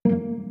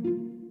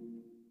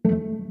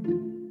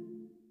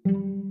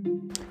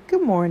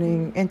Good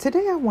morning, and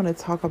today I want to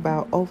talk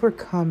about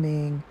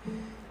overcoming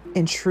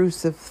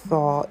intrusive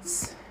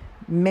thoughts,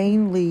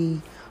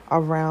 mainly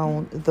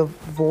around the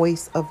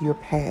voice of your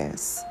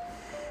past.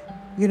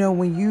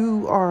 When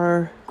you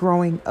are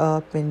growing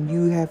up and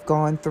you have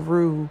gone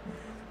through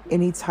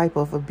any type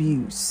of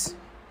abuse,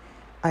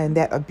 and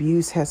that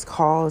abuse has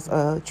caused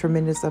a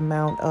tremendous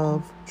amount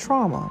of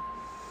trauma,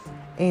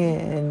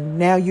 and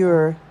now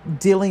you're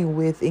dealing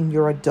with in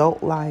your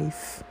adult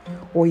life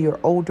or your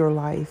older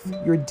life,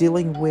 you're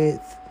dealing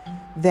with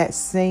that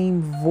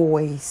same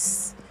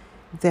voice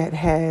that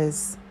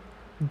has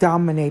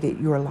dominated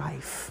your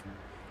life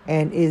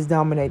and is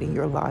dominating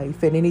your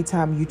life. And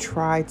anytime you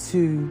try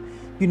to,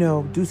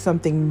 do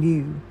something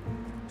new,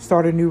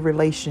 start a new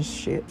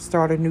relationship,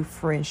 start a new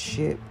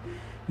friendship,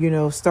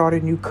 start a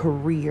new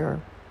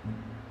career,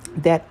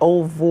 that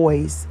old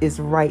voice is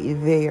right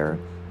there.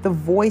 The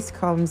voice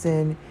comes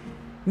in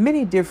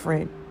many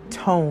different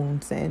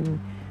tones and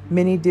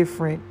many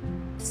different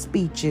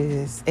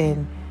speeches,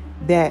 and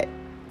that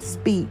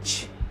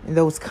speech and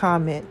those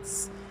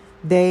comments,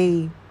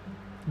 they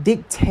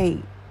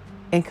dictate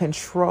and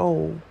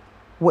control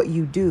what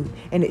you do.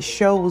 And it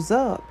shows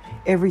up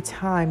every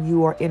time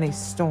you are in a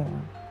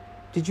storm.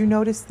 Did you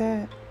notice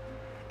that?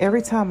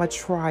 Every time a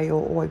trial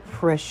or a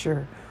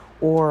pressure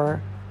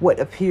or what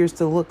appears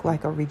to look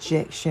like a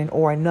rejection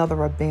or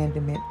another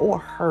abandonment or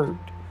hurt,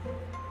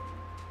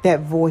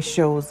 that voice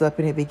shows up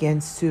and it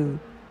begins to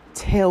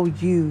tell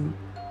you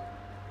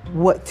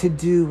what to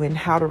do and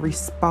how to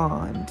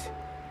respond,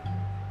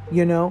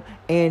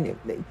 and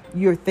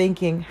you're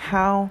thinking,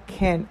 how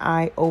can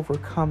I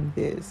overcome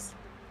this?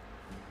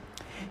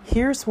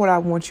 Here's what I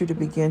want you to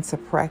begin to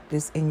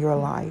practice in your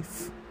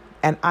life.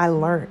 And I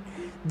learned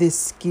this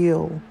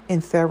skill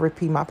in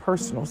therapy, my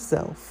personal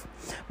self.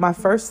 My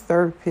first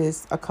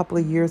therapist a couple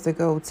of years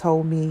ago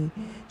told me,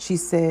 she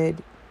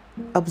said,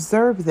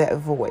 observe that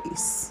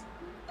voice.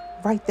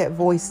 Write that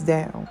voice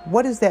down.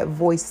 What is that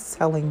voice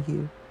telling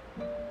you?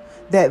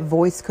 That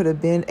voice could have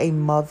been a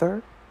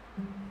mother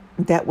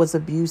that was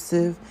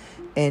abusive,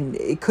 and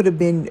it could have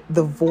been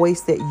the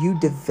voice that you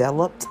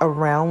developed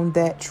around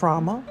that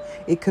trauma.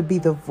 It could be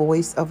the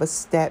voice of a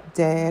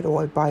stepdad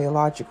or a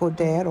biological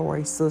dad or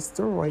a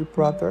sister or a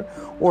brother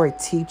or a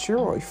teacher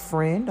or a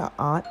friend, an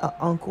aunt, an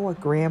uncle, a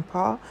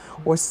grandpa,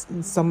 or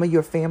some of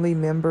your family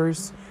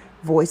members'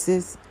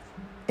 voices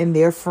and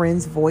their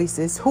friends'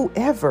 voices,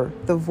 whoever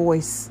the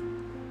voice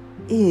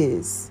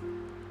is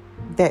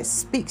that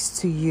speaks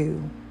to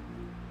you.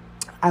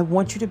 I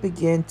want you to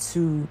begin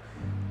to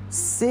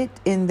sit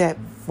in that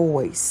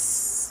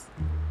voice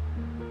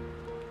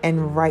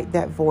and write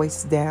that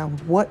voice down.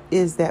 What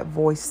is that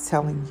voice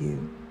telling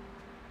you?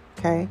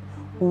 Okay?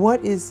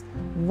 What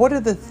are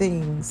the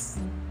things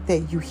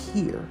that you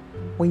hear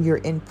when you're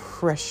in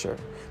pressure?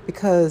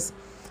 Because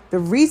the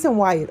reason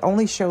why it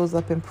only shows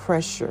up in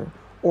pressure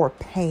or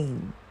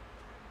pain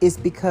is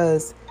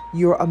because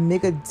your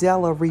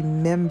amygdala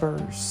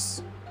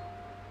remembers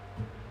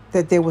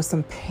that there was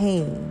some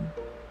pain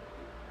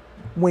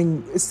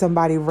when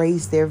somebody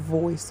raised their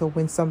voice or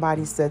when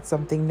somebody said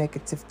something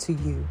negative to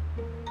you.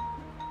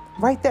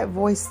 Write that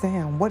voice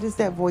down. What is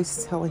that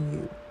voice telling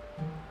you?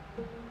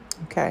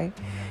 Okay.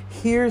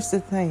 Here's the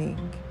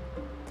thing.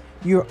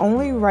 You're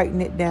only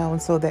writing it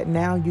down so that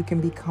now you can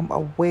become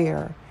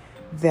aware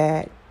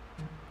that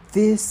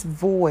this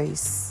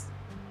voice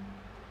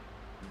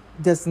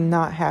does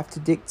not have to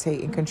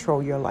dictate and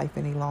control your life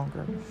any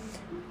longer.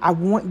 I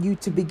want you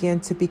to begin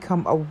to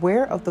become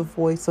aware of the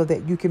voice so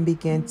that you can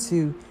begin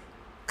to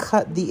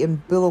cut the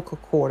umbilical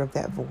cord of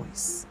that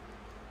voice.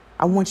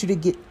 I want you to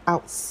get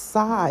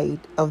outside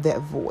of that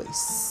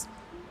voice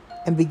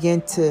and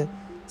begin to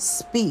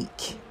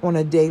speak on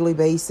a daily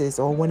basis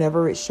or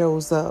whenever it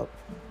shows up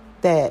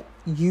that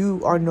you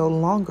are no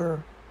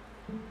longer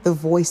the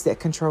voice that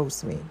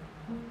controls me.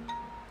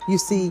 You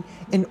see,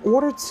 in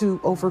order to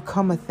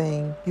overcome a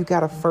thing, you got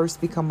to first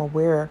become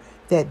aware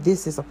that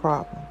this is a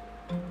problem,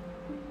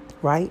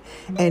 right?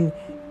 And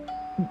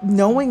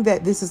knowing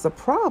that this is a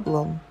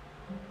problem,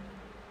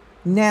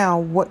 now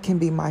what can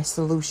be my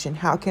solution?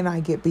 How can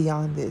I get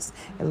beyond this?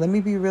 And let me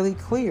be really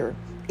clear.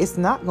 It's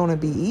not going to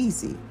be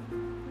easy,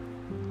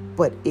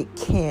 but it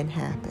can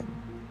happen.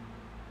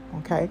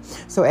 Okay.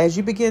 So as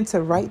you begin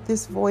to write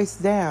this voice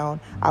down,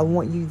 I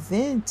want you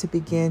then to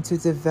begin to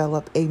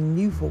develop a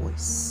new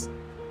voice.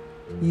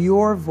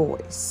 Your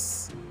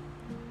voice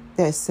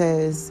that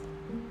says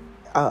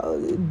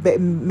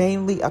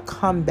mainly a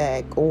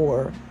comeback,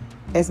 or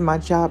as my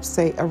job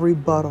say, a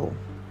rebuttal.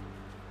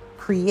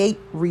 Create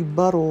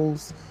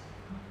rebuttals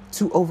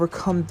to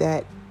overcome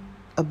that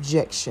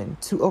objection,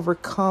 to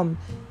overcome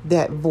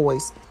that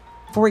voice.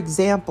 For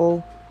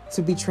example,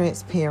 to be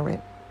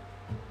transparent,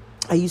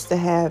 I used to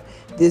have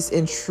this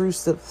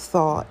intrusive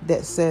thought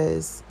that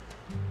says,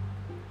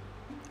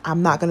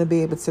 I'm not going to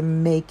be able to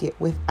make it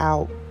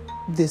without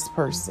this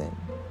person,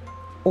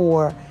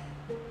 or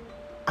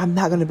I'm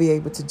not going to be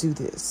able to do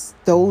this.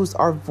 Those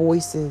are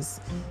voices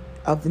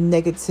of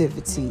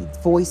negativity,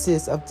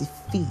 voices of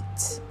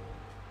defeat.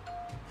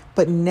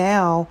 But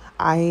now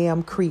I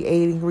am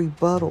creating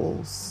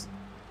rebuttals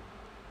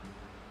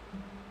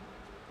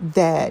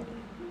that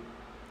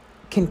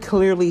can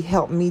clearly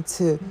help me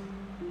to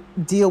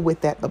deal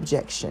with that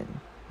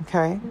objection.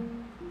 Okay?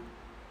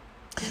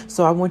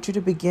 So I want you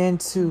to begin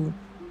to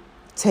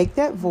take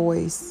that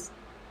voice,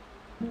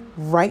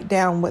 write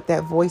down what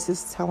that voice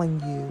is telling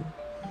you,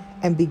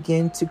 and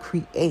begin to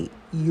create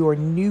your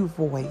new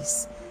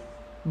voice.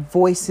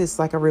 Voices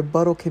like a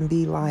rebuttal can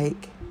be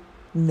like,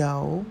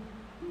 no,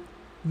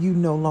 you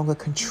no longer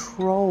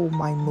control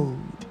my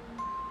mood.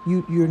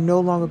 You're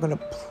no longer going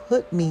to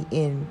put me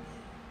in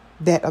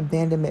that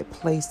abandonment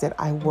place that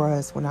I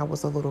was when I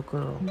was a little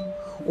girl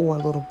or a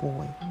little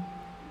boy.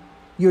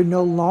 You're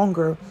no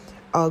longer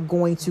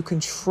going to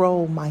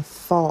control my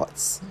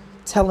thoughts,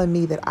 telling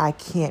me that I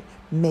can't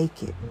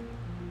make it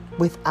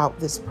without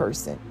this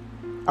person.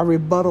 A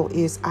rebuttal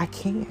is, I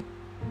can.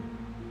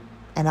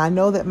 And I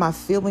know that my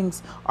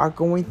feelings are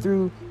going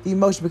through the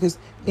emotion, because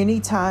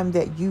anytime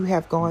that you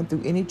have gone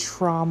through any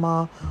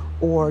trauma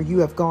or you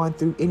have gone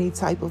through any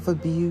type of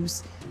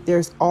abuse,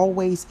 there's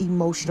always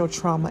emotional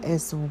trauma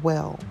as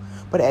well.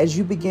 But as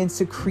you begin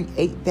to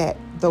create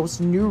those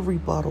new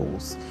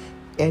rebuttals,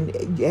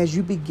 and as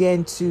you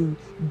begin to,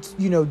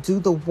 do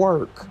the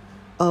work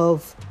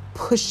of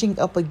pushing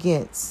up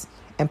against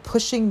and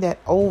pushing that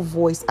old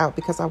voice out,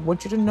 because I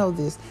want you to know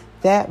this,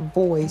 that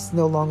voice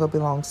no longer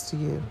belongs to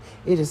you.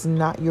 It is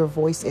not your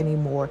voice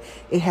anymore.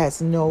 It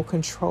has no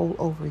control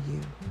over you.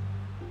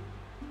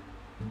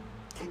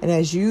 And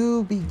as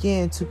you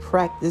begin to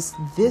practice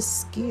this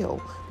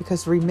skill,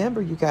 because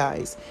remember, you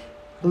guys,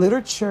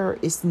 literature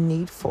is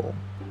needful.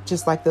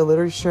 Just like the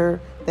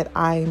literature that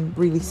I'm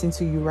releasing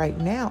to you right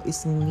now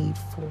is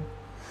needful.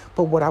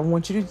 But what I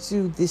want you to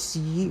do this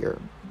year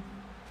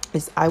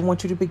is I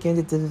want you to begin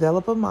to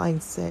develop a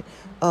mindset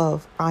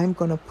of, I'm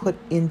going to put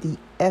in the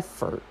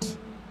effort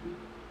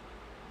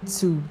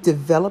to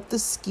develop the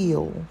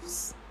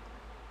skills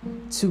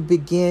to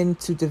begin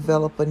to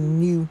develop a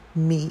new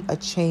me, a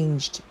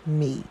changed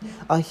me,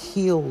 a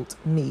healed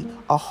me,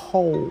 a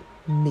whole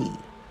me.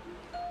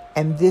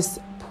 And this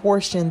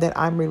portion that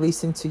I'm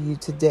releasing to you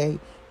today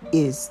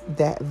is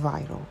that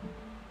vital.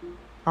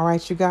 All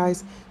right, you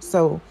guys.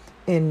 So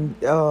in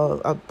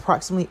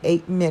approximately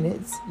 8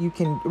 minutes, you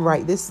can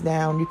write this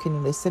down. You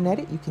can listen at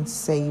it. You can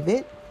save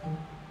it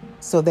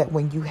so that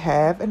when you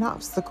have an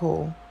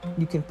obstacle,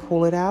 you can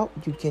pull it out.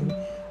 You can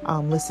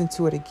listen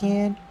to it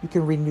again. You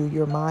can renew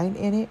your mind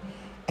in it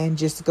and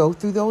just go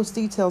through those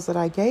details that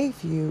I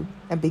gave you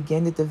and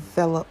begin to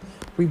develop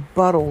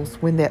rebuttals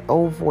when that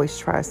old voice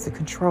tries to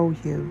control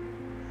you.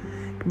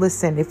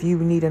 Listen, if you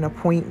need an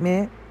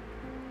appointment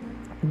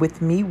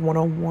with me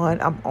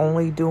one-on-one, I'm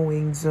only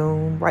doing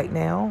Zoom right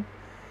now,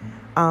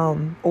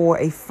 or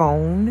a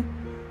phone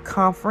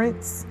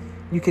conference.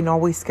 You can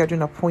always schedule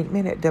an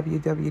appointment at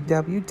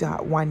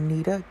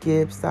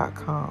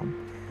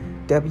www.juanitagibbs.com.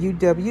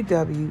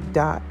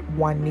 www.juanita,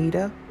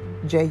 Juanita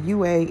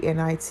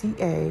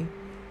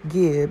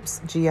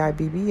Gibbs,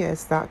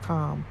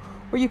 Gibbs.com.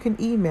 Or you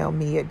can email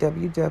me at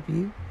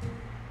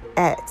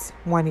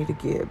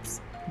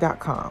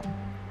www.juanitagibbs.com.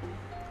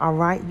 All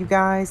right, you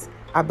guys,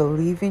 I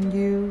believe in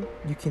you.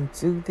 You can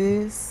do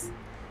this.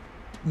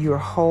 You're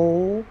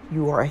whole.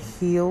 You are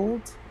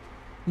healed.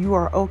 You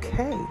are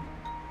okay.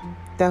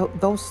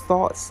 Those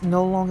thoughts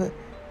no longer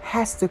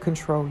has to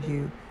control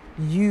you.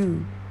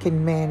 You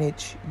can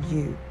manage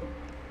you.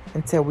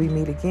 Until we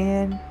meet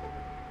again,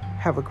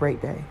 have a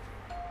great day.